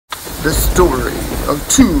The story of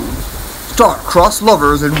two star-crossed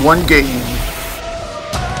lovers in one game.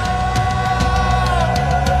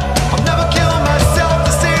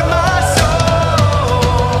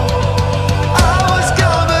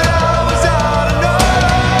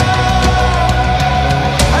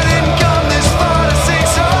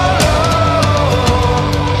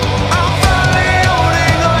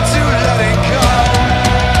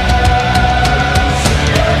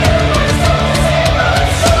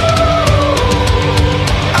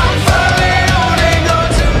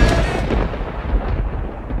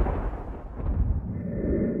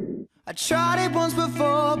 I tried it once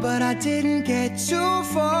before, but I didn't get too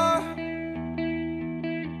far.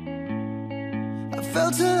 I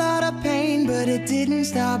felt a lot of pain, but it didn't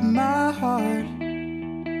stop my heart.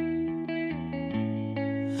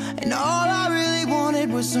 And all I really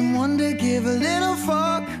wanted was someone to give a little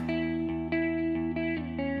fuck.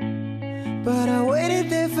 But I waited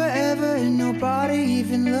there forever and nobody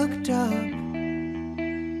even looked up.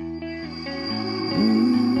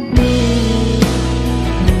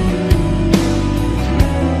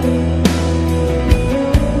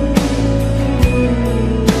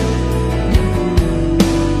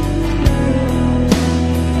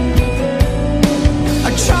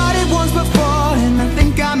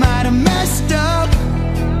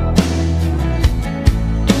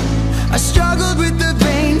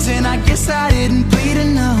 I didn't bleed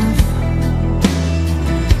enough,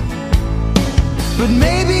 but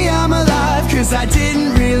maybe I'm alive 'cause I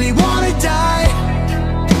didn't really want to die.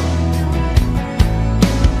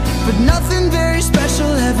 But nothing very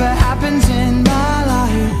special ever happens in my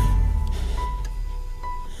life.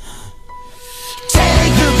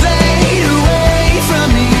 Take the blade away from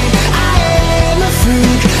me. I am a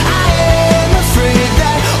freak, I am afraid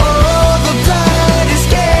that all the blood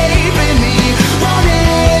escaping me,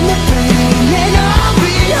 running the pain, and I'll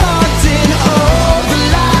be haunting all the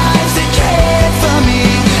lives that cared for me.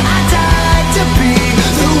 I died to be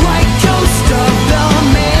the white ghost of the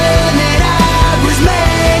man that I was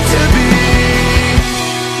meant to be.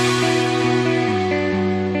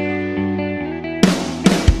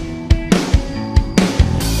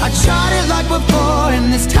 I tried it like before, and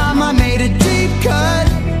this time I made a deep cut.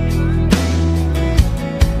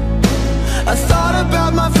 I thought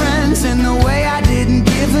about my friends and the way I didn't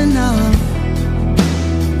give enough.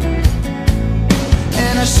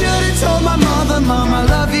 And I should have told my mother, Mom, I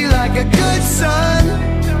love you like a good son.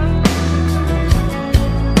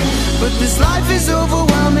 But this life is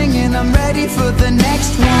overwhelming and I'm ready for the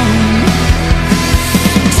next one.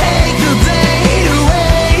 Take the blade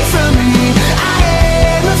away from me. I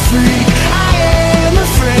am a freak, I am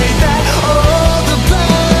afraid that all the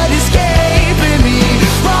blood escaping me,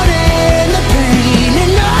 running the pain,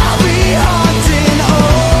 and I'll be haunting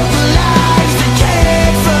all the lives that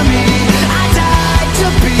cared for me. I died to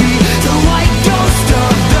be the white ghost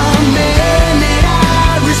of the man that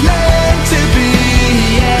I was meant to be.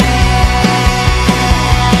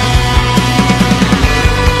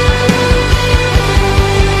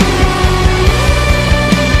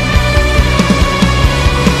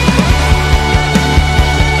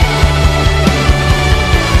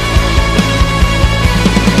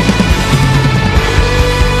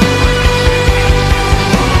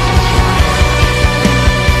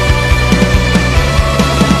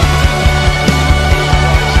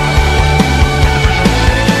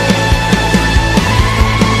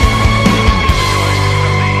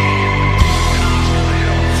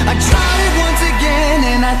 I tried it once again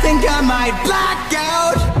and I think I might black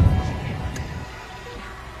out.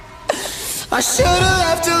 I should have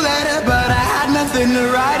left a letter, but I had nothing to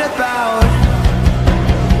write about.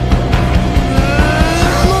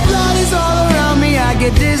 My blood is all around me, I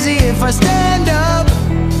get dizzy if I stand up.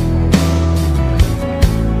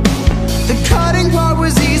 The cutting part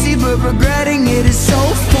was easy, but regretting it is so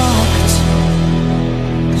fucked.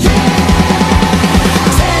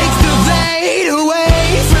 Take the blade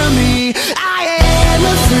away from me. I am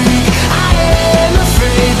a freak, I am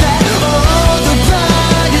afraid that all the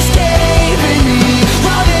blood escaping me,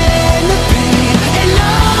 running the pain, and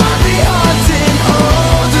I'll be haunting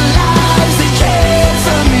all the lives that cared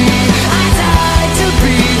for me. I died to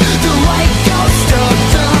be the white ghost of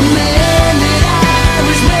the man that I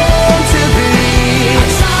was meant to be. I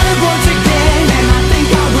tried it once again and I think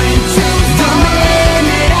I went too far. The man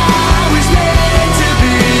that I was meant to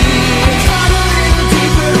be. I tried a little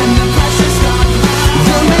deeper and the pressure stopped.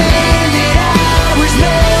 The man that I was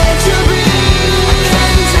meant to be. I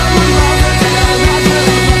can't tell my mother that I love her.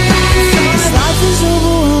 This life is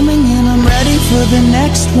overwhelming and I'm ready for the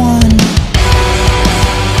next one.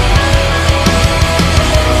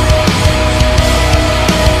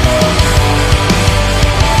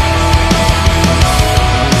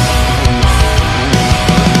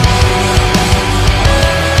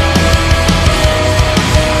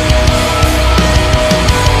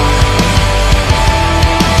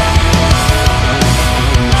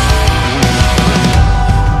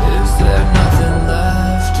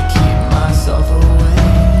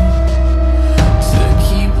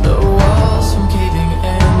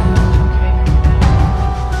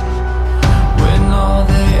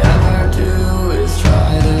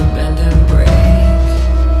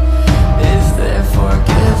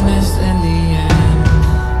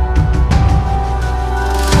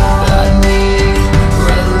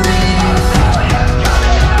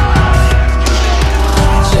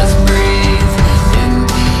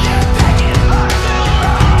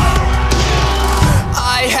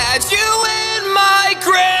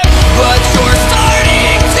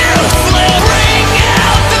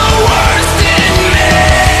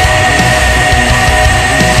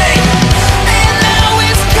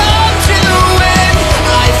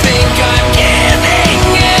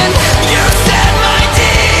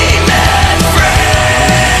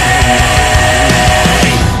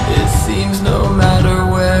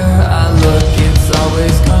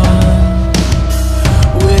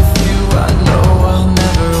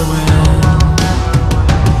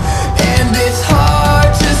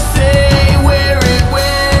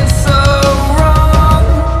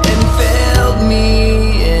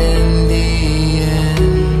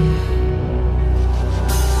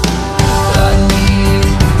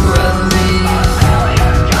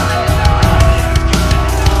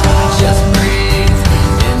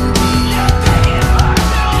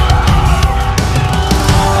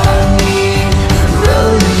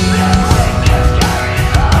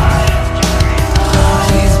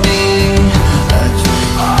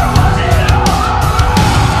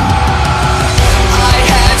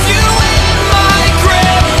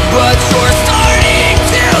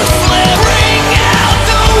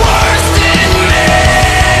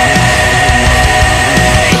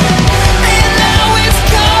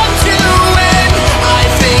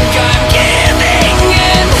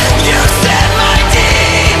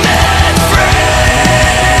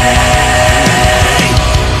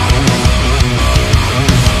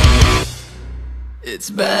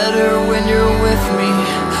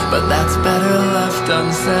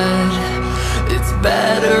 unsaid. It's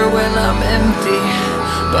better when I'm empty,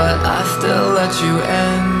 but I still let you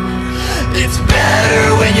in. It's better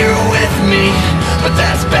when you're with me, but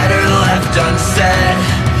that's better left unsaid.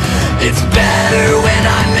 It's better when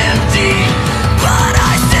I'm empty, but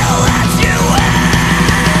I still let you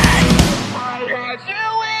in. I had you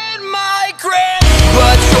in my grip,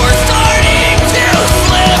 but you're starting to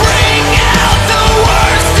slip. Bring out the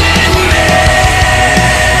worst in me.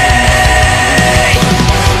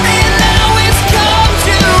 And now it's come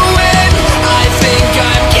to it. I think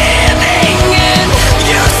I'm giving in.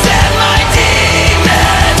 You set my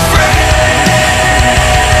demon free.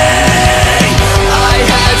 I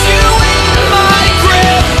had you in my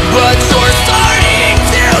grip, but you're starting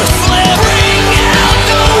to slip. Bring out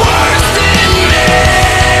the worst in me.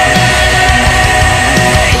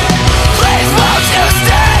 Please won't you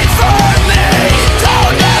stay for me?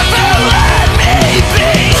 Don't ever let me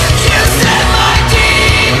be. You set my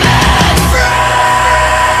demon free.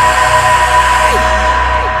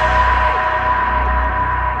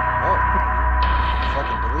 Oh,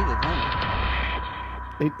 fucking deleted, huh?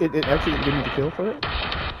 It actually didn't give me the kill for it?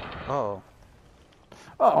 Oh.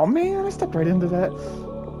 Oh man, I stepped right into that.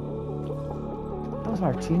 That was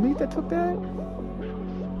our teammate that took that?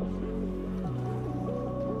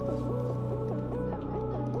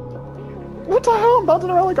 What the hell? I'm bouncing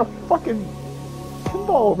around like a fucking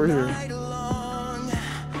pinball over here. I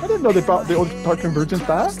didn't know they brought the old part convergence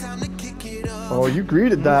back. Oh, you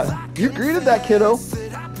greeted that. You greeted that, kiddo.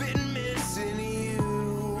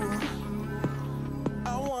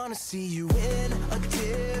 See you in a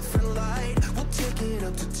different light. We'll take it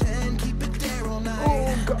up to 10, keep it there all night.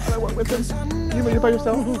 Oh god, I went with him. You made it by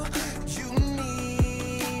yourself? You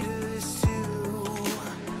need us too.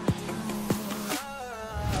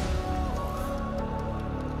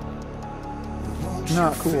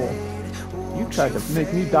 Not cool. You tried to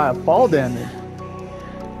make me die of fall damage.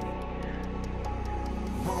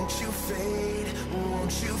 Won't you fade?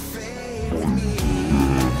 Won't you fade with me?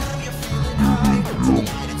 Now you're feeling high, but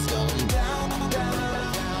tonight it's going down,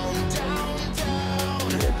 down, down, down, down.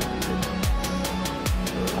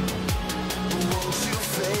 Won't you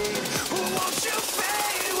fade? Won't you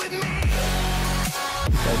fade with me?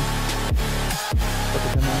 Look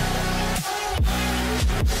at him now.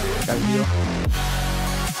 Got a deal.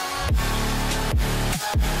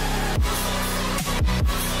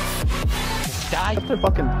 Die. They're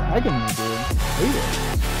fucking tagging me, dude. Hate it.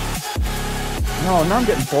 No, now I'm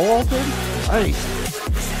getting ball altered? Nice.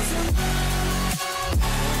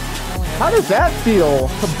 How does that feel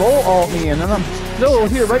to bull alt me and then I'm still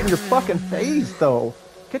here right in your fucking face though?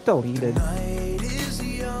 Get deleted.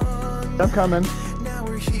 I'm coming.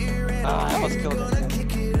 I almost killed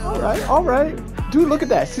him. Alright. Dude, look at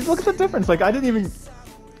that. See, look at the difference. Like, I didn't even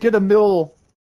get a middle